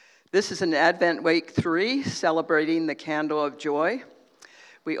This is an Advent Week 3, celebrating the candle of joy.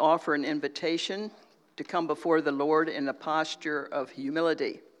 We offer an invitation to come before the Lord in a posture of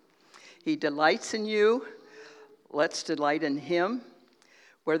humility. He delights in you. Let's delight in him.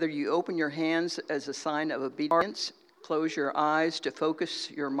 Whether you open your hands as a sign of obedience, close your eyes to focus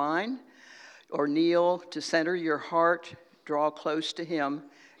your mind, or kneel to center your heart, draw close to him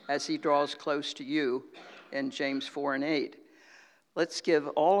as he draws close to you in James 4:8. Let's give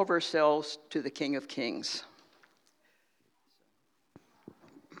all of ourselves to the King of Kings.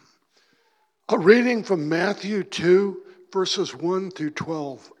 A reading from Matthew 2, verses 1 through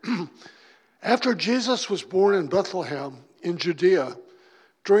 12. After Jesus was born in Bethlehem in Judea,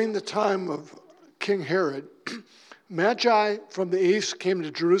 during the time of King Herod, Magi from the east came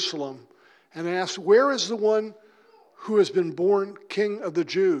to Jerusalem and asked, "Where is the one who has been born King of the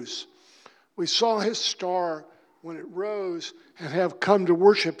Jews? We saw his star when it rose and have come to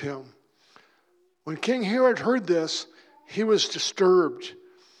worship him." When King Herod heard this, he was disturbed,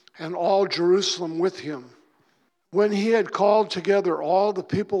 and all Jerusalem with him. When he had called together all the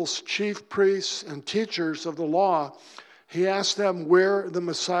people's chief priests and teachers of the law, he asked them where the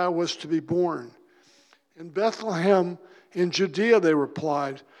Messiah was to be born. "In Bethlehem in Judea," they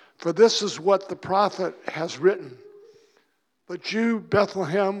replied, "for this is what the prophet has written. But you,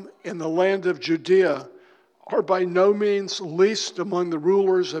 Bethlehem, in the land of Judea, are by no means least among the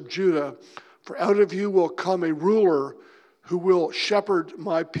rulers of Judah, for out of you will come a ruler who will shepherd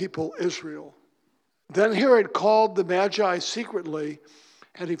my people Israel." Then Herod called the Magi secretly,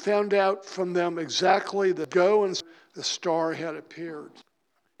 and he found out from them exactly that go and the star had appeared.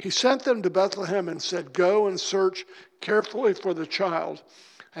 He sent them to Bethlehem and said, "Go and search carefully for the child.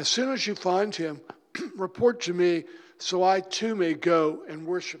 As soon as you find him, report to me, so I too may go and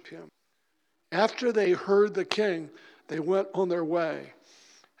worship him." After they heard the king, they went on their way,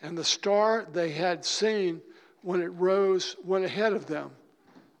 and the star they had seen when it rose went ahead of them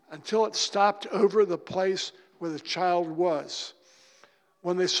until it stopped over the place where the child was.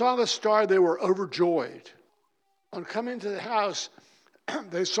 When they saw the star, they were overjoyed. On coming to the house,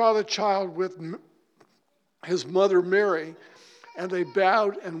 they saw the child with his mother Mary, and they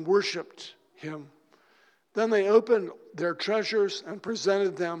bowed and worshiped him. Then they opened their treasures and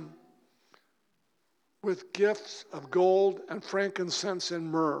presented them with gifts of gold and frankincense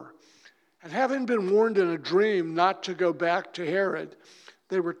and myrrh. And having been warned in a dream not to go back to Herod,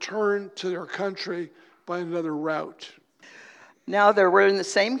 they returned to their country by another route. Now there were in the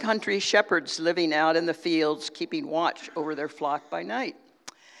same country shepherds living out in the fields, keeping watch over their flock by night.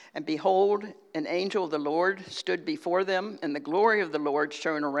 And behold, an angel of the Lord stood before them, and the glory of the Lord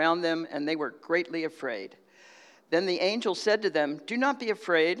shone around them, and they were greatly afraid. Then the angel said to them, "Do not be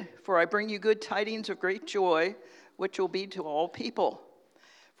afraid, for I bring you good tidings of great joy, which will be to all people.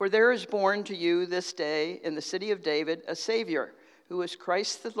 For there is born to you this day in the city of David a Savior, who is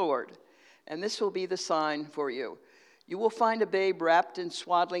Christ the Lord. And this will be the sign for you. You will find a babe wrapped in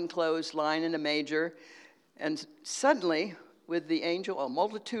swaddling clothes, lying in a manger." And suddenly, with the angel, a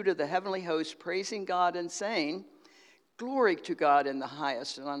multitude of the heavenly hosts praising God and saying, "Glory to God in the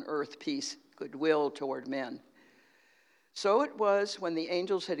highest, and on earth peace, goodwill toward men." So it was, when the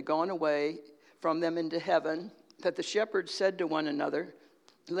angels had gone away from them into heaven, that the shepherds said to one another,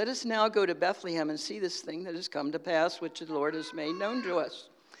 "Let us now go to Bethlehem and see this thing that has come to pass, which the Lord has made known to us."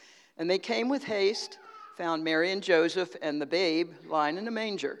 And they came with haste, found Mary and Joseph and the babe lying in a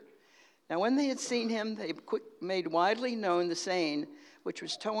manger. Now when they had seen him, they made widely known the saying which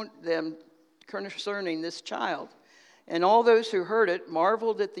was told them concerning this child. And all those who heard it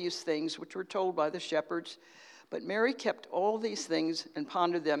marveled at these things which were told by the shepherds. But Mary kept all these things and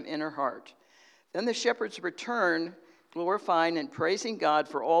pondered them in her heart. Then the shepherds returned, glorifying and praising God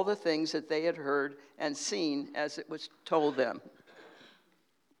for all the things that they had heard and seen as it was told them.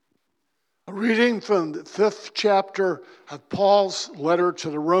 A reading from the 5th chapter of Paul's letter to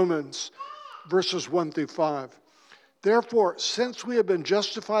the Romans, verses 1 through 5. "Therefore, since we have been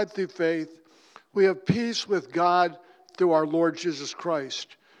justified through faith, we have peace with God through our Lord Jesus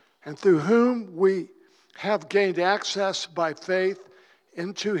Christ, and through whom we have gained access by faith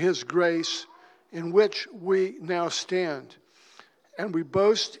into his grace, in which we now stand. And we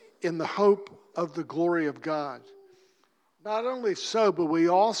boast in the hope of the glory of God. Not only so, but we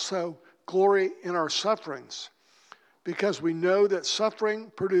also glory in our sufferings, because we know that suffering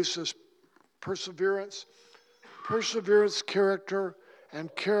produces perseverance, perseverance character,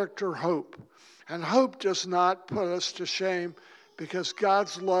 and character hope. And hope does not put us to shame, because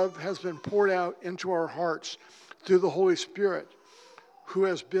God's love has been poured out into our hearts through the Holy Spirit, who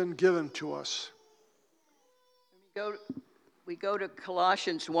has been given to us." We go to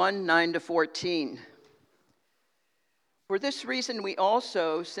Colossians 1, 9 to 14. For this reason we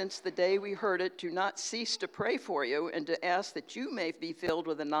also, since the day we heard it, do not cease to pray for you and to ask that you may be filled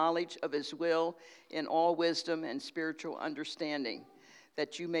with the knowledge of his will in all wisdom and spiritual understanding,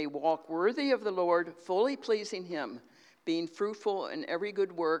 that you may walk worthy of the Lord, fully pleasing him, being fruitful in every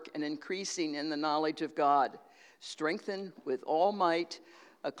good work and increasing in the knowledge of God, strengthened with all might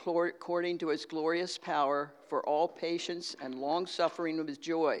according to his glorious power, for all patience and long-suffering with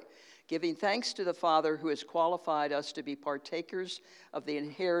joy, giving thanks to the Father who has qualified us to be partakers of the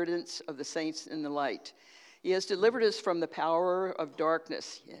inheritance of the saints in the light. He has delivered us from the power of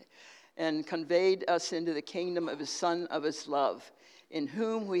darkness and conveyed us into the kingdom of his Son of his love, in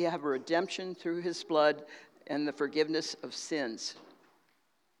whom we have redemption through his blood and the forgiveness of sins.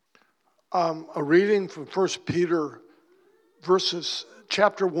 A reading from 1 Peter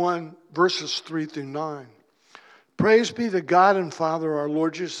chapter 1, verses 3 through 9. Praise be to God and Father, our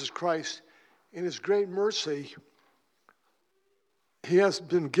Lord Jesus Christ. In his great mercy, he has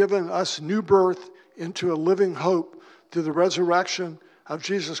been given us new birth into a living hope through the resurrection of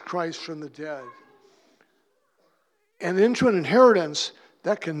Jesus Christ from the dead, and into an inheritance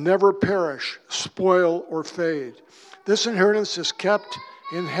that can never perish, spoil, or fade. This inheritance is kept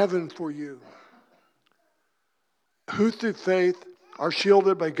in heaven for you, who through faith are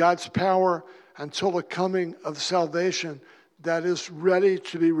shielded by God's power until the coming of salvation that is ready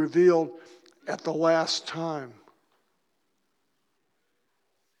to be revealed at the last time.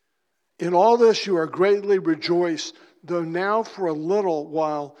 In all this you are greatly rejoiced, though now for a little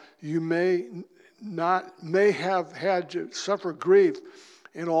while you may have had to suffer grief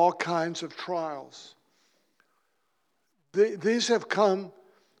in all kinds of trials. These have come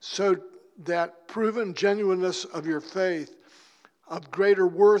so that proven genuineness of your faith, of greater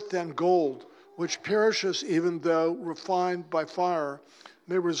worth than gold, which perishes even though refined by fire,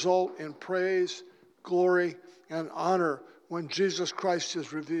 may result in praise, glory, and honor when Jesus Christ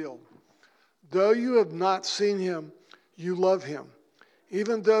is revealed. Though you have not seen him, you love him.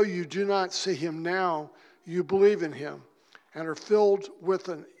 Even though you do not see him now, you believe in him and are filled with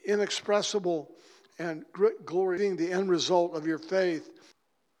an inexpressible and glory, the end result of your faith.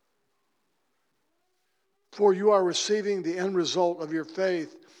 For you are receiving the end result of your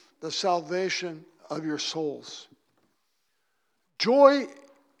faith, the salvation of your souls. Joy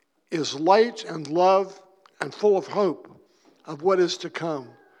is light and love and full of hope of what is to come.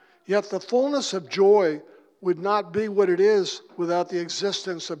 Yet the fullness of joy would not be what it is without the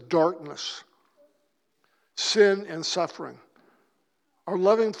existence of darkness, sin, and suffering. Our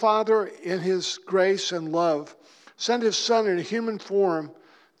loving Father, in his grace and love, sent his Son in human form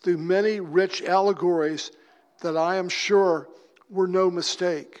through many rich allegories that I am sure were no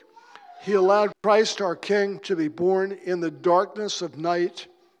mistake. He allowed Christ our King to be born in the darkness of night.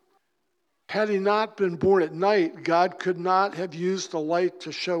 Had he not been born at night, God could not have used the light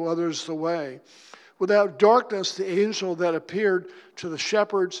to show others the way. Without darkness, the angel that appeared to the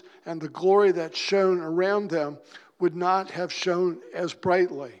shepherds and the glory that shone around them would not have shone as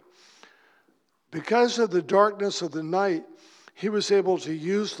brightly. Because of the darkness of the night, he was able to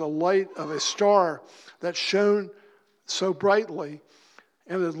use the light of a star that shone so brightly,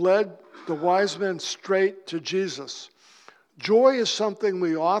 and it led the wise men straight to Jesus. Joy is something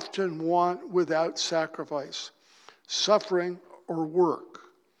we often want without sacrifice, suffering, or work.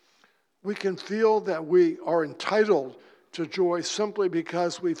 We can feel that we are entitled to joy simply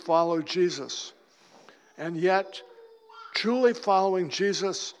because we follow Jesus. And yet, truly following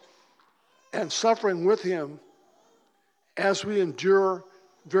Jesus and suffering with him as we endure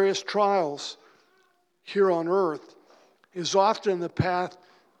various trials here on earth is often the path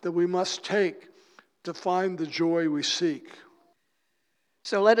that we must take to find the joy we seek.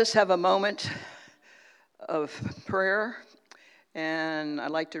 So let us have a moment of prayer, and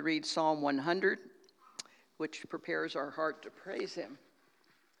I'd like to read Psalm 100, which prepares our heart to praise him.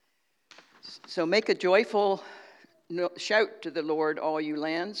 So make a joyful shout to the Lord, all you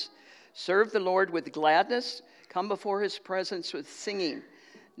lands. Serve the Lord with gladness. Come before his presence with singing.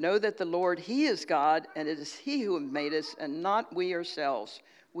 Know that the Lord, he is God, and it is he who made us, and not we ourselves.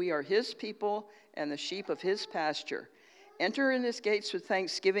 We are his people and the sheep of his pasture. Enter in his gates with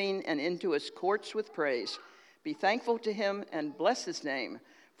thanksgiving and into his courts with praise. Be thankful to him and bless his name.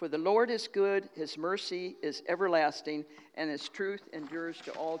 For the Lord is good, his mercy is everlasting, and his truth endures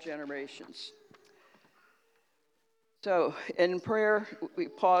to all generations. So in prayer, we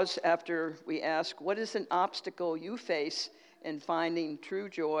pause after we ask, what is an obstacle you face in finding true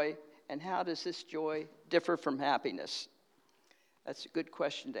joy, and how does this joy differ from happiness? That's a good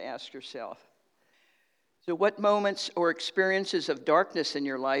question to ask yourself. So, what moments or experiences of darkness in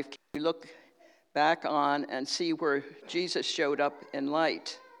your life can you look back on and see where Jesus showed up in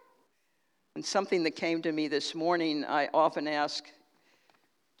light? And something that came to me this morning, I often ask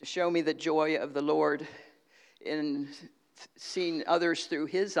to show me the joy of the Lord in seeing others through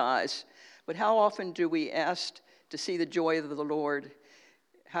his eyes. But how often do we ask to see the joy of the Lord,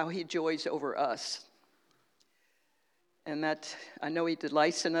 how he joys over us? And that, I know he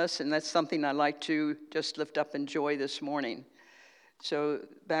delights in us, and that's something I like to just lift up in joy this morning. So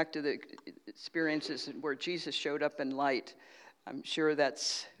back to the experiences where Jesus showed up in light. I'm sure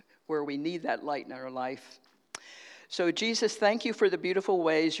that's where we need that light in our life. So Jesus, thank you for the beautiful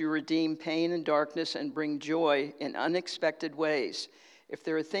ways you redeem pain and darkness and bring joy in unexpected ways. If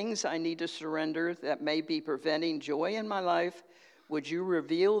there are things I need to surrender that may be preventing joy in my life, would you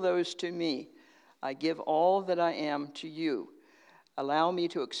reveal those to me? I give all that I am to you. Allow me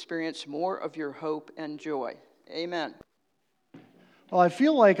to experience more of your hope and joy. Amen. Well, I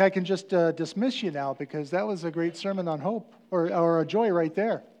feel like I can just dismiss you now because that was a great sermon on hope or a joy right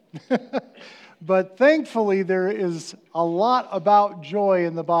there. But thankfully, there is a lot about joy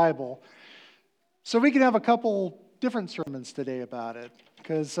in the Bible. So we can have a couple different sermons today about it.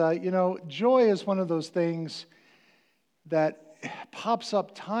 Because, joy is one of those things that pops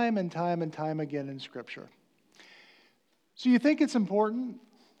up time and time and time again in Scripture. So you think it's important?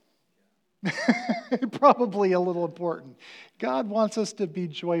 Probably a little important. God wants us to be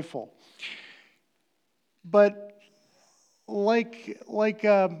joyful. But like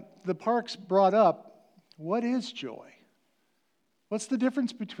the Parks brought up, what is joy? What's the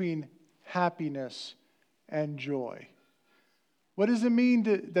difference between happiness and joy? What does it mean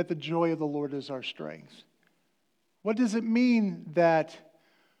that the joy of the Lord is our strength? What does it mean that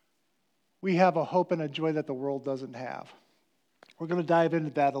we have a hope and a joy that the world doesn't have? We're going to dive into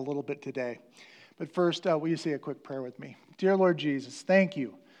that a little bit today. But first, will you say a quick prayer with me? Dear Lord Jesus, thank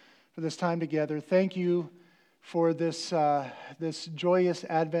you for this time together. Thank you for this joyous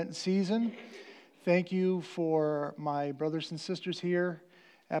Advent season. Thank you for my brothers and sisters here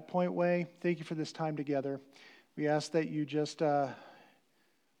at Pointway. Thank you for this time together. We ask that you just,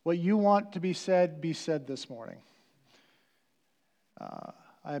 what you want to be said this morning.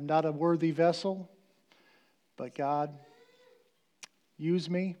 I am not a worthy vessel, but God, use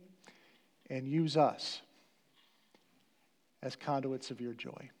me and use us as conduits of your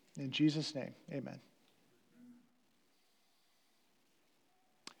joy. In Jesus' name, amen.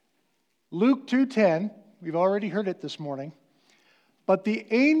 Luke 2:10, we've already heard it this morning. But the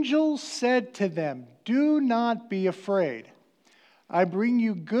angel said to them, "Do not be afraid. I bring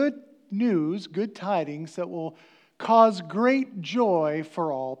you good news, good tidings that will cause great joy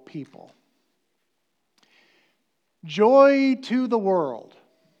for all people." Joy to the world.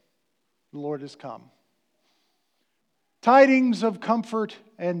 The Lord has come. Tidings of comfort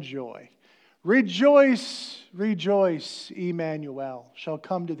and joy. Rejoice, rejoice, Emmanuel shall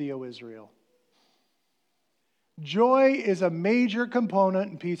come to thee, O Israel. Joy is a major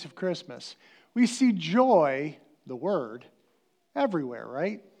component and piece of Christmas. We see joy, the word, everywhere,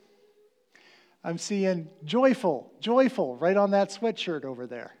 right? I'm seeing joyful, joyful right on that sweatshirt over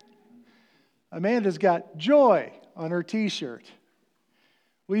there. Amanda's got joy on her t-shirt.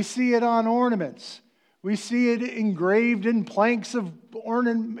 We see it on ornaments. We see it engraved in planks of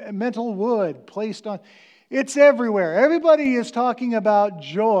ornamental wood placed on. It's everywhere. Everybody is talking about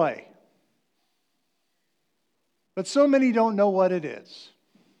joy. But so many don't know what it is.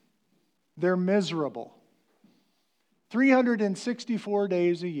 They're miserable. 364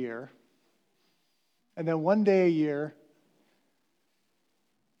 days a year, and then one day a year.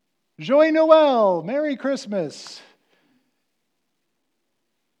 Joyeux Noël, Merry Christmas.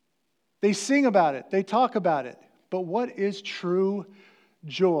 They sing about it, they talk about it. But what is true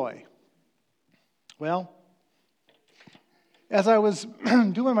joy? Well, as I was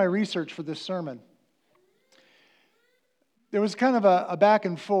doing my research for this sermon, there was kind of a back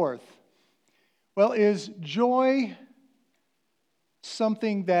and forth. Well, is joy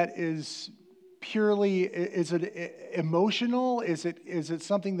something that is purely, is it emotional? Is it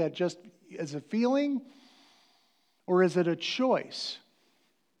something that just is a feeling? Or is it a choice?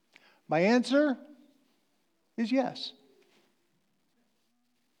 My answer is yes.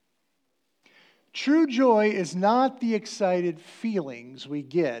 True joy is not the excited feelings we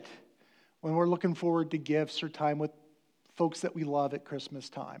get when we're looking forward to gifts or time with folks that we love at Christmas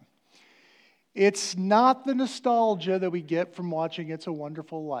time. It's not the nostalgia that we get from watching It's a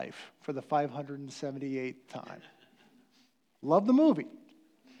Wonderful Life for the 578th time. Love the movie.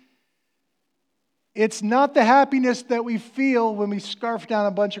 It's not the happiness that we feel when we scarf down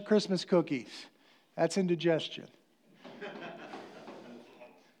a bunch of Christmas cookies That's indigestion.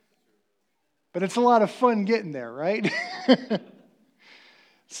 But it's a lot of fun getting there, right?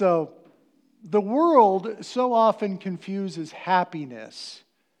 So, the world so often confuses happiness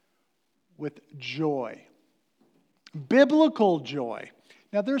with joy. Biblical joy.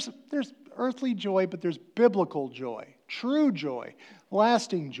 Now, there's earthly joy, but there's biblical joy, true joy,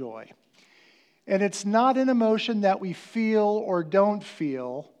 lasting joy. And it's not an emotion that we feel or don't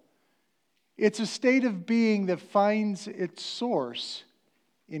feel. It's a state of being that finds its source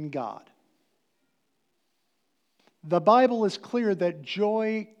in God. The Bible is clear that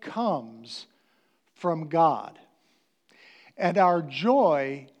joy comes from God. And our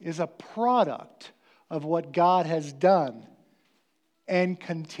joy is a product of what God has done and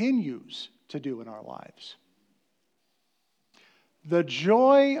continues to do in our lives. The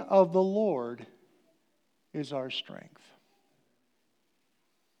joy of the Lord is our strength.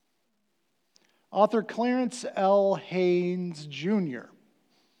 Author Clarence L. Haynes Jr.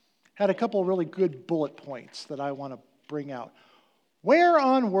 had a couple of really good bullet points that I want to bring out. Where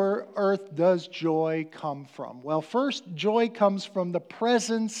on earth does joy come from? Well, first, joy comes from the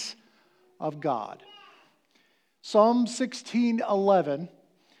presence of God. Psalm 16:11,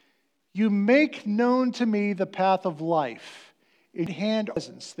 you make known to me the path of life. In your hand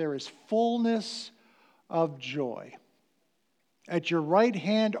presence there is fullness of joy. At your right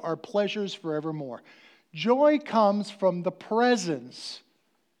hand are pleasures forevermore. Joy comes from the presence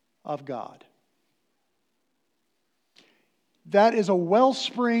of God. That is a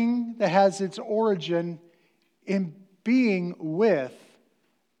wellspring that has its origin in being with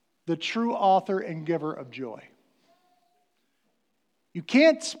the true author and giver of joy. You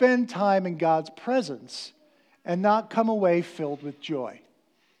can't spend time in God's presence and not come away filled with joy.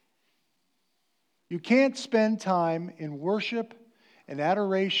 You can't spend time in worship and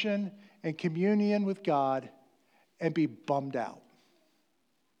adoration and communion with God and be bummed out.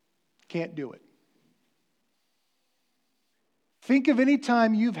 Can't do it. Think of any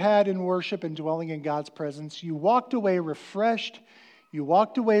time you've had in worship and dwelling in God's presence. You walked away refreshed, you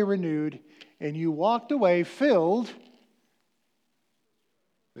walked away renewed, and you walked away filled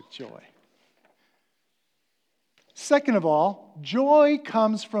with joy. Second of all, joy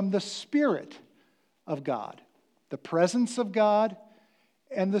comes from the Spirit of God, the presence of God,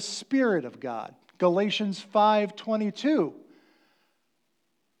 and the Spirit of God. Galatians 5:22.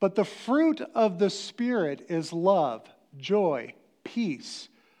 But the fruit of the Spirit is love, joy, peace,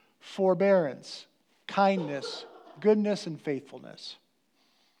 forbearance, kindness, goodness, and faithfulness.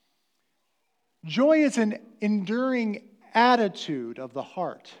 Joy is an enduring attitude of the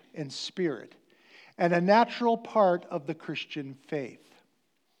heart and spirit, and a natural part of the Christian faith.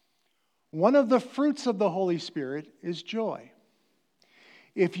 One of the fruits of the Holy Spirit is joy.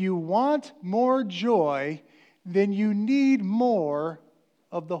 If you want more joy, then you need more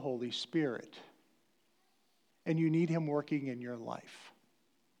of the Holy Spirit. And you need Him working in your life.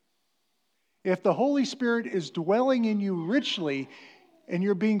 If the Holy Spirit is dwelling in you richly, and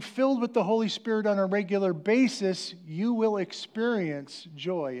you're being filled with the Holy Spirit on a regular basis, you will experience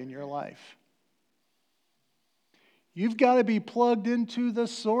joy in your life. You've got to be plugged into the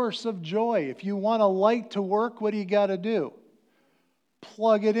source of joy. If you want a light to work, what do you got to do?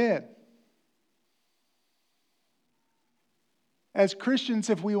 Plug it in. As Christians,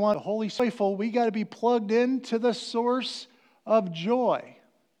 if we want holy joyful, we got to be plugged into the source of joy,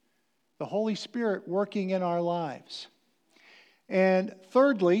 the Holy Spirit working in our lives. And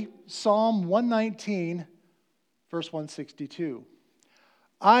thirdly, Psalm 119, verse 162.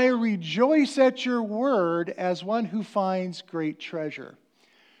 I rejoice at your word as one who finds great treasure.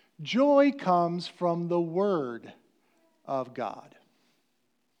 Joy comes from the word of God.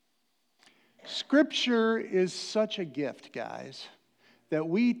 Scripture is such a gift, guys, that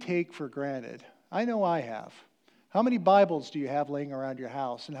we take for granted. I know I have. How many Bibles do you have laying around your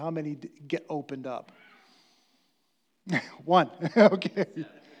house, and how many get opened up? One. Okay.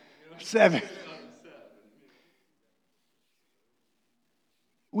 7.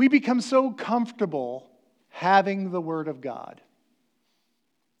 We become so comfortable having the Word of God,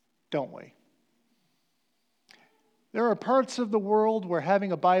 don't we? There are parts of the world where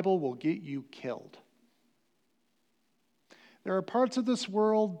having a Bible will get you killed. There are parts of this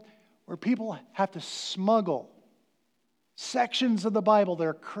world where people have to smuggle sections of the Bible.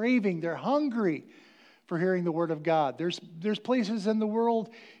 They're craving, they're hungry for hearing the Word of God. There's places in the world,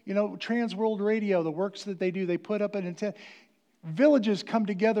 Trans World Radio, the works that they do, they put up an antenna. Villages come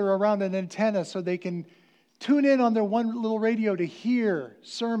together around an antenna so they can tune in on their one little radio to hear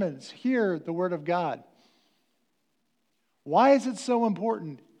sermons, hear the Word of God. Why is it so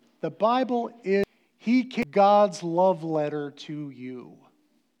important? The Bible is, He gave God's love letter to you.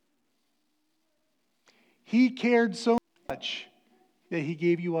 He cared so much that he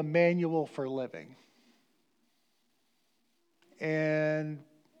gave you a manual for living. And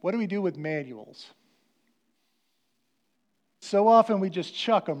what do we do with manuals? So often we just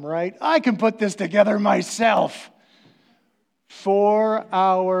chuck them, right? I can put this together myself. 4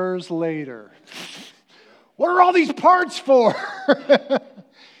 hours later. What are all these parts for?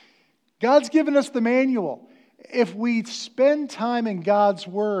 God's given us the manual. If we spend time in God's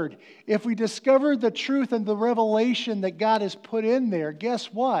Word, if we discover the truth and the revelation that God has put in there,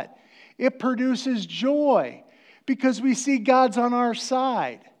 guess what? It produces joy because we see God's on our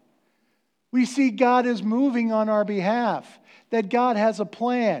side. We see God is moving on our behalf, that God has a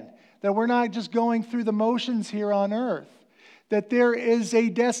plan, that we're not just going through the motions here on earth, that there is a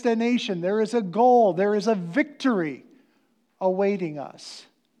destination, there is a goal, there is a victory awaiting us.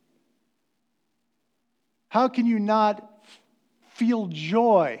 How can you not feel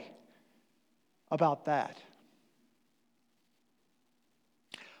joy about that?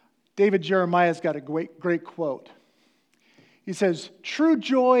 David Jeremiah's got a great quote. He says, "True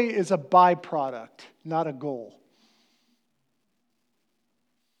joy is a byproduct, not a goal."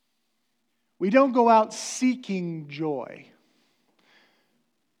 We don't go out seeking joy.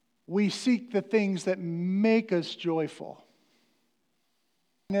 We seek the things that make us joyful.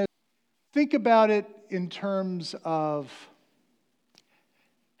 Think about it in terms of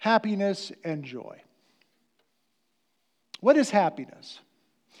happiness and joy. What is happiness?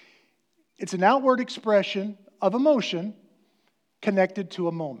 It's an outward expression of emotion connected to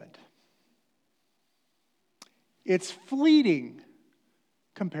a moment. It's fleeting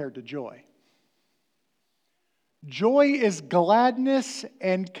compared to joy. Joy is gladness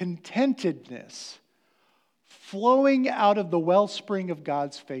and contentedness flowing out of the wellspring of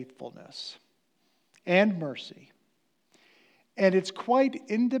God's faithfulness and mercy. And it's quite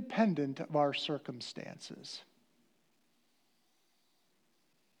independent of our circumstances.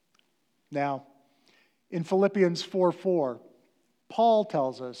 Now, in Philippians 4:4, Paul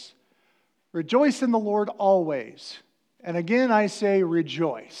tells us, "Rejoice in the Lord always." And again I say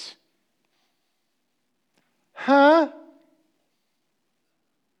rejoice. Huh?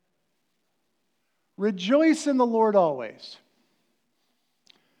 Rejoice in the Lord always.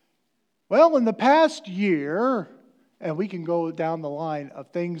 Well, in the past year, and we can go down the line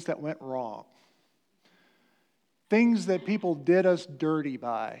of things that went wrong, things that people did us dirty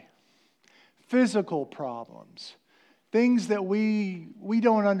by, physical problems, things that we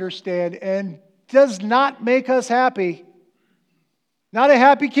don't understand and does not make us happy. Not a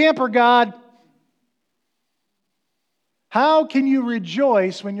happy camper, God. How can you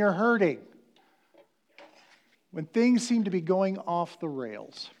rejoice when you're hurting? When things seem to be going off the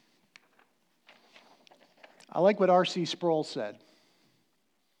rails. I like what R.C. Sproul said.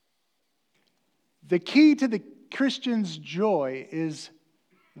 The key to the Christian's joy is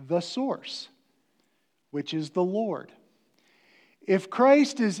the source, which is the Lord. If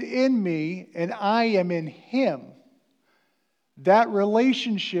Christ is in me and I am in Him, that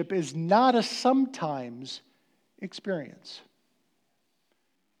relationship is not a sometimes experience.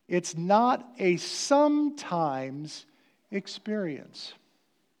 It's not a sometimes experience.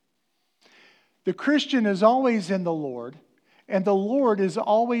 The Christian is always in the Lord, and the Lord is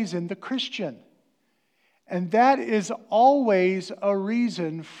always in the Christian. And that is always a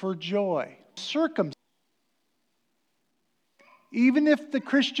reason for joy. Even if the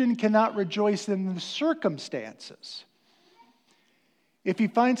Christian cannot rejoice in the circumstances, if he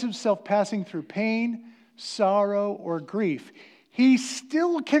finds himself passing through pain, sorrow, or grief, he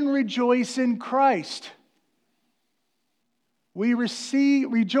still can rejoice in Christ. We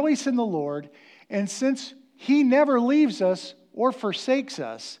rejoice in the Lord, and since He never leaves us or forsakes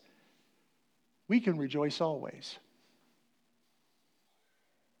us, we can rejoice always.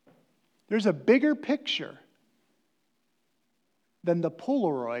 There's a bigger picture than the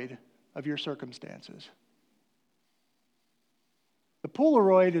Polaroid of your circumstances. The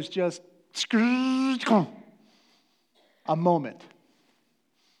Polaroid is just a moment.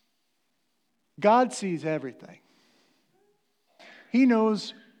 God sees everything. He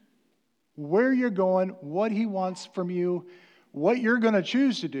knows where you're going, what He wants from you, what you're going to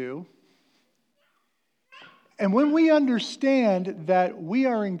choose to do. And when we understand that we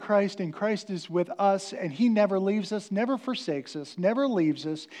are in Christ and Christ is with us and He never leaves us, never forsakes us, never leaves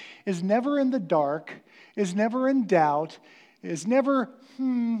us, is never in the dark, is never in doubt, is never,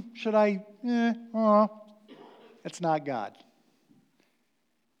 should I, That's not God.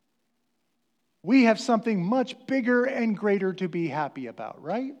 We have something much bigger and greater to be happy about,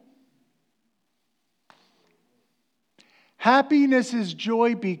 right? Happiness is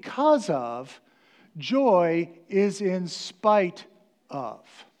joy because of. Joy is in spite of.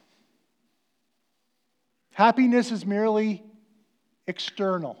 Happiness is merely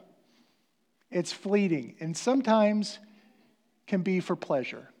external. It's fleeting and sometimes can be for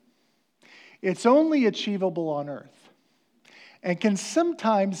pleasure. It's only achievable on earth and can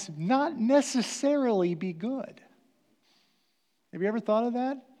sometimes not necessarily be good. Have you ever thought of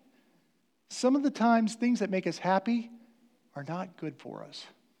that? Some of the times things that make us happy are not good for us.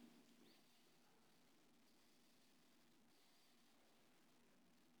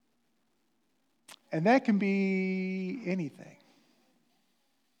 And that can be anything.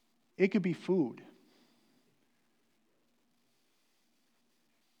 It could be food.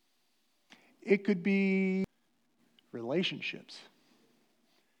 It could be relationships.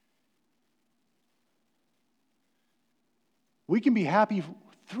 We can be happy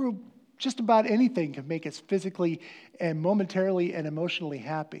through just about anything can make us physically and momentarily and emotionally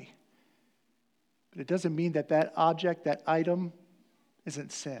happy. But it doesn't mean that that object, that item,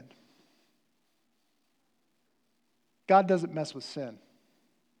 isn't sin. God doesn't mess with sin.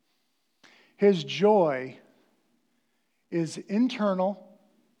 His joy is internal,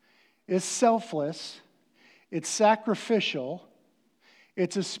 is selfless, it's sacrificial,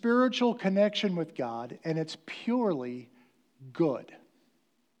 it's a spiritual connection with God, and it's purely good.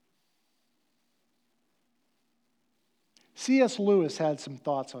 C.S. Lewis had some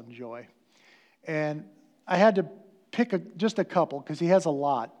thoughts on joy, and I had to pick just a couple because he has a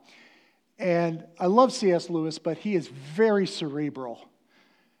lot. And I love C.S. Lewis, but he is very cerebral.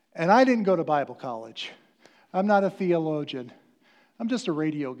 And I didn't go to Bible college. I'm not a theologian. I'm just a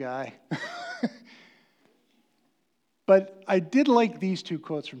radio guy. But I did like these two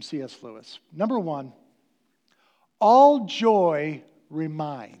quotes from C.S. Lewis. Number one, all joy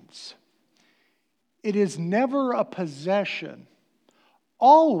reminds. It is never a possession,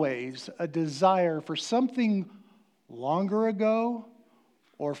 always a desire for something longer ago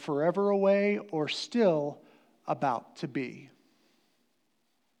or forever away or still about to be.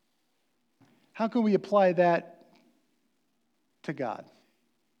 How can we apply that to God?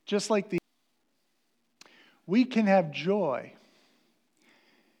 Just like we can have joy,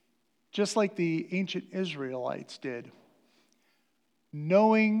 just like the ancient Israelites did,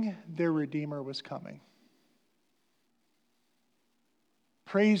 knowing their Redeemer was coming.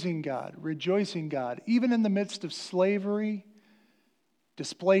 Praising God, rejoicing God, even in the midst of slavery,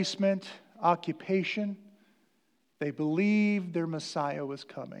 displacement, occupation, they believed their Messiah was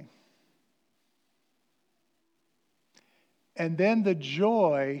coming. And then the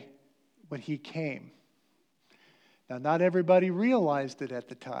joy when he came. Now, not everybody realized it at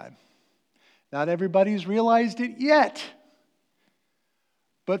the time. Not everybody's realized it yet.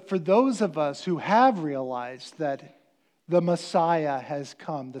 But for those of us who have realized that the Messiah has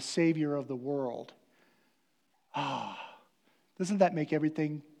come, the Savior of the world, doesn't that make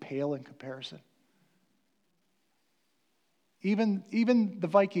everything pale in comparison? Even the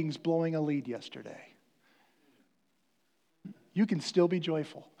Vikings blowing a lead yesterday. You can still be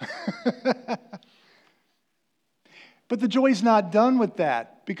joyful. But the joy's not done with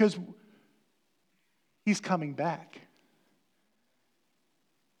that because he's coming back.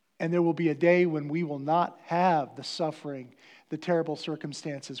 And there will be a day when we will not have the suffering, the terrible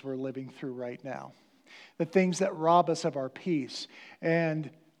circumstances we're living through right now. The things that rob us of our peace and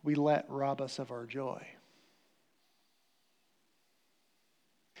we let rob us of our joy.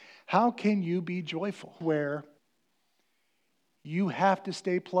 How can you be joyful where you have to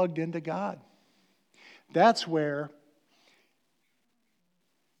stay plugged into God? That's where,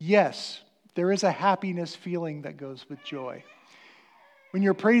 yes, there is a happiness feeling that goes with joy. When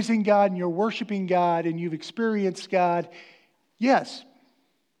you're praising God and you're worshiping God and you've experienced God, yes,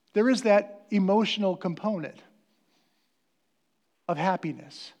 there is that emotional component of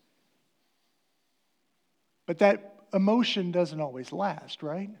happiness. But that emotion doesn't always last,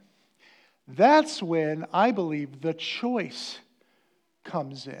 right? That's when I believe the choice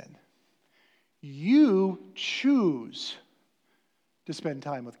comes in. You choose to spend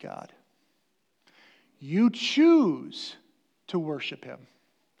time with God. You choose to worship him.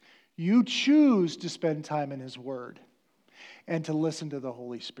 You choose to spend time in his word and to listen to the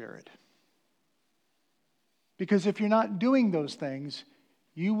Holy Spirit. Because if you're not doing those things,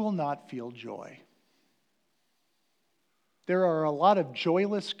 you will not feel joy. There are a lot of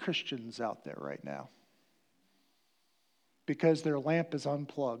joyless Christians out there right now because their lamp is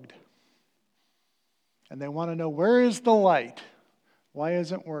unplugged. And they want to know, where is the light? Why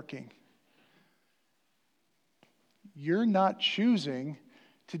isn't it working? You're not choosing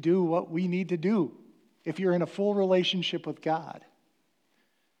to do what we need to do if you're in a full relationship with God.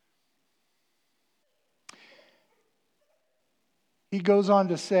 He goes on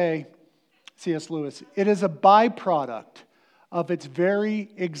to say, C.S. Lewis, it is a byproduct of its very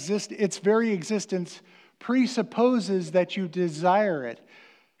existence presupposes that you desire it.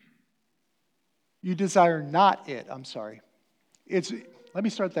 You desire not it, I'm sorry. Let me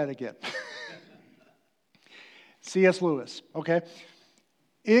start that again. C.S. Lewis, okay?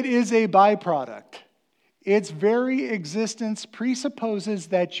 It is a byproduct. Its very existence presupposes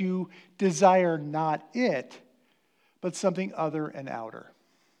that you desire not it, but something other and outer.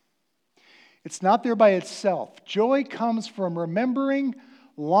 It's not there by itself. Joy comes from remembering,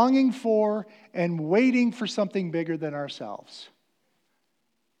 longing for, and waiting for something bigger than ourselves.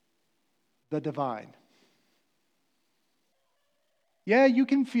 The divine. Yeah, you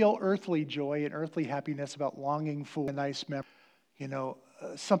can feel earthly joy and earthly happiness about longing for a nice memory,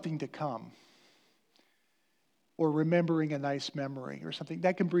 something to come. Or remembering a nice memory or something.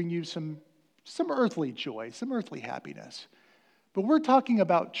 That can bring you some earthly joy, some earthly happiness. But we're talking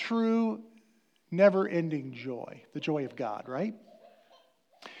about true, never-ending joy, the joy of God, right?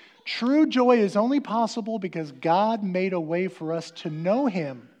 True joy is only possible because God made a way for us to know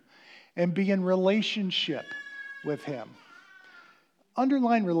Him and be in relationship with Him.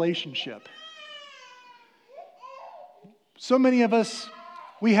 Underline relationship. So many of us,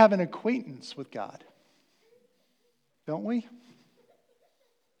 we have an acquaintance with God, don't we?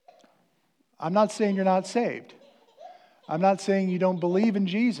 I'm not saying you're not saved. I'm not saying you don't believe in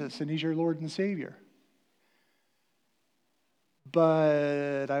Jesus and He's your Lord and Savior.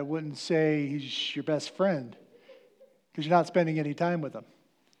 But I wouldn't say He's your best friend because you're not spending any time with Him.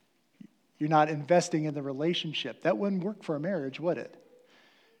 You're not investing in the relationship. That wouldn't work for a marriage, would it?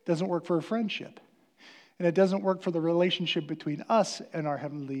 It doesn't work for a friendship. And it doesn't work for the relationship between us and our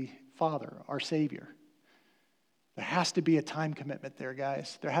Heavenly Father, our Savior. There has to be a time commitment there,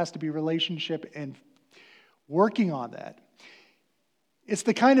 guys. There has to be relationship and working on that. It's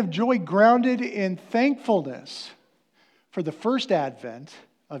the kind of joy grounded in thankfulness for the first advent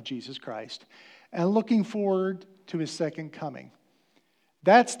of Jesus Christ and looking forward to His second coming.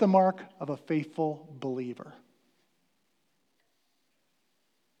 That's the mark of a faithful believer.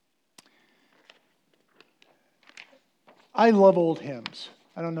 I love old hymns.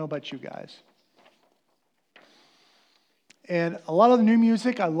 I don't know about you guys. And a lot of the new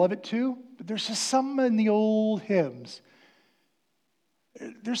music, I love it too, but there's just something in the old hymns.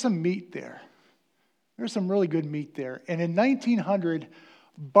 There's some meat there. There's some really good meat there. And in 1900,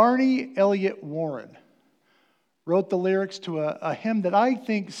 Barney Elliott Warren wrote the lyrics to a hymn that I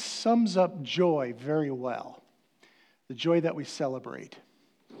think sums up joy very well. The joy that we celebrate.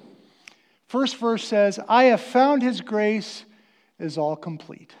 First verse says, I have found His grace is all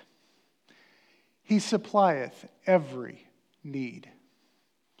complete. He supplieth every need.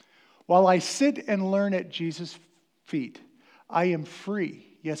 While I sit and learn at Jesus' feet, I am free,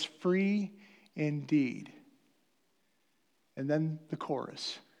 yes, free indeed. And then the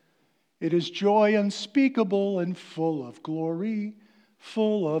chorus. It is joy unspeakable and full of glory,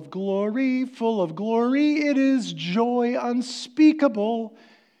 full of glory, full of glory. It is joy unspeakable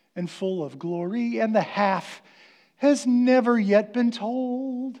and full of glory, and the half has never yet been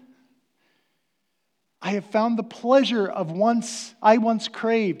told. I have found the pleasure of I once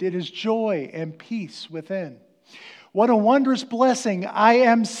craved. It is joy and peace within. What a wondrous blessing. I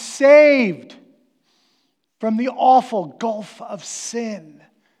am saved from the awful gulf of sin.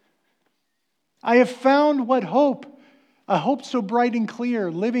 I have found what hope, a hope so bright and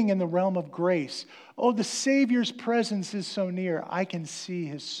clear, living in the realm of grace. Oh, the Savior's presence is so near. I can see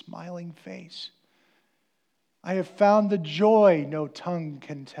His smiling face. I have found the joy no tongue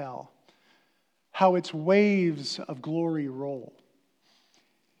can tell, how its waves of glory roll.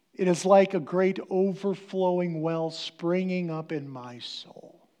 It is like a great overflowing well springing up in my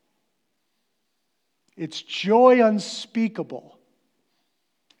soul. It's joy unspeakable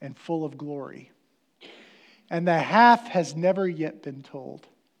and full of glory. And the half has never yet been told.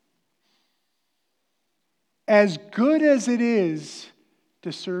 As good as it is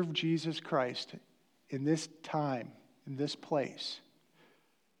to serve Jesus Christ in this time, in this place,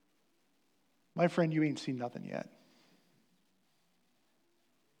 my friend, you ain't seen nothing yet.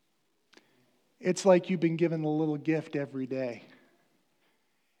 It's like you've been given a little gift every day.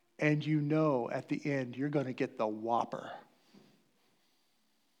 And you know at the end you're going to get the whopper.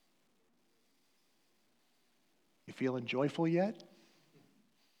 You feeling joyful yet?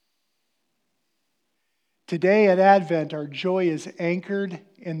 Today at Advent, our joy is anchored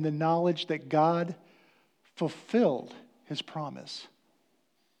in the knowledge that God fulfilled His promise.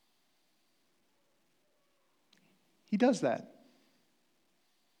 He does that.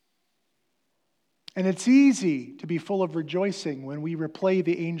 And it's easy to be full of rejoicing when we replay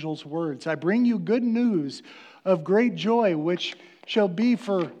the angel's words. I bring you good news of great joy, which shall be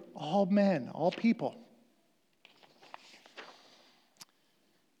for all men, all people.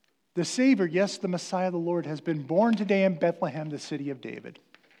 The Savior, yes, the Messiah, the Lord, has been born today in Bethlehem, the city of David.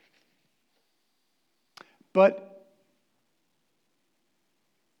 But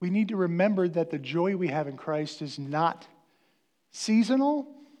we need to remember that the joy we have in Christ is not seasonal.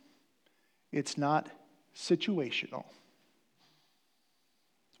 It's not situational.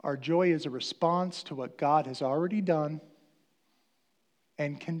 Our joy is a response to what God has already done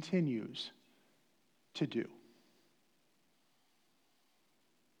and continues to do.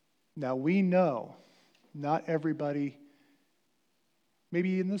 Now we know not everybody,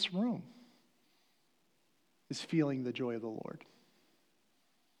 maybe in this room, is feeling the joy of the Lord.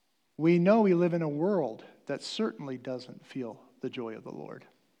 We know we live in a world that certainly doesn't feel the joy of the Lord.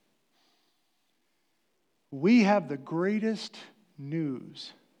 We have the greatest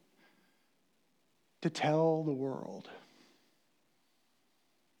news to tell the world.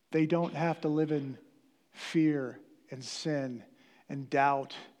 They don't have to live in fear and sin and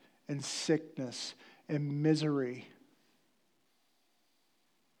doubt and sickness and misery.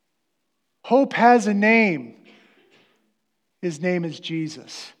 Hope has a name. His name is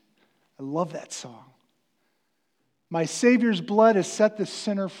Jesus. I love that song. My Savior's blood has set the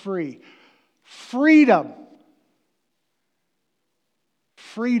sinner free. Freedom.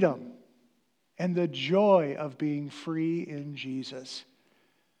 Freedom. And the joy of being free in Jesus.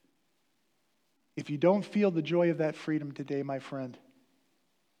 If you don't feel the joy of that freedom today, my friend,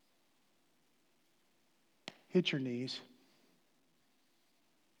 hit your knees.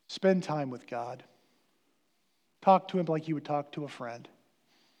 Spend time with God. Talk to Him like you would talk to a friend.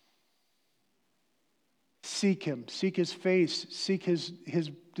 Seek Him. Seek His face. Seek His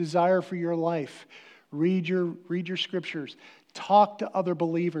desire for your life. Read your scriptures. Talk to other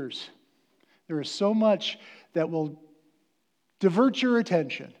believers. There is so much that will divert your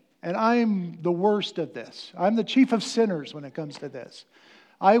attention. And I'm the worst of this. I'm the chief of sinners when it comes to this.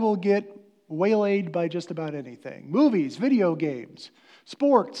 I will get waylaid by just about anything. Movies, video games,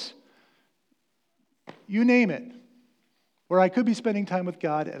 sports, you name it. Where I could be spending time with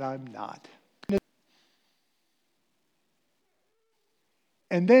God and I'm not.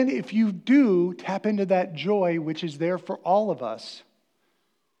 And then if you do tap into that joy which is there for all of us,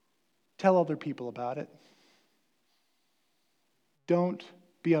 tell other people about it. Don't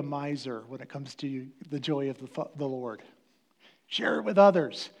be a miser when it comes to the joy of the Lord. Share it with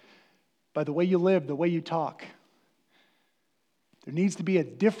others by the way you live, the way you talk. There needs to be a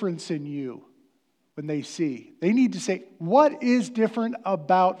difference in you when they see. They need to say, what is different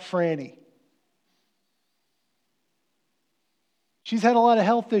about Franny? She's had a lot of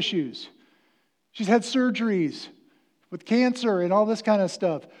health issues. She's had surgeries with cancer and all this kind of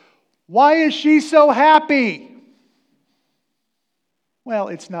stuff. Why is she so happy? Well,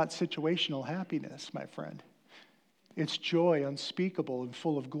 it's not situational happiness, my friend. It's joy unspeakable and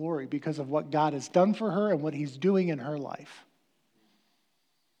full of glory because of what God has done for her and what He's doing in her life.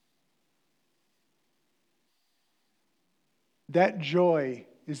 That joy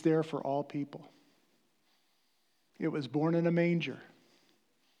is there for all people. It was born in a manger.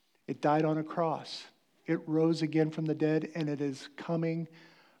 It died on a cross. It rose again from the dead, and it is coming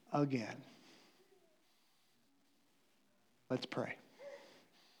again. Let's pray.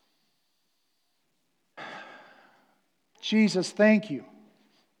 Jesus, thank you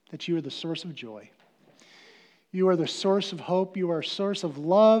that you are the source of joy. You are the source of hope. You are a source of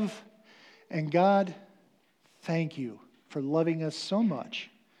love. And God, thank you for loving us so much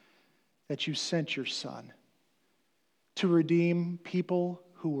that you sent your Son to redeem people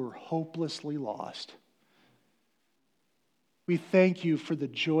who were hopelessly lost. We thank you for the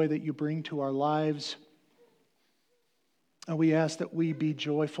joy that you bring to our lives. And we ask that we be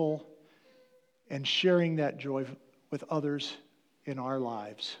joyful and sharing that joy with others in our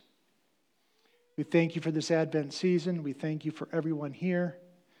lives. We thank you for this Advent season. We thank you for everyone here.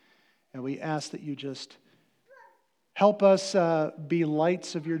 And we ask that you just help us be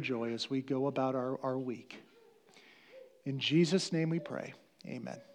lights of your joy as we go about our week. In Jesus' name we pray. Amen.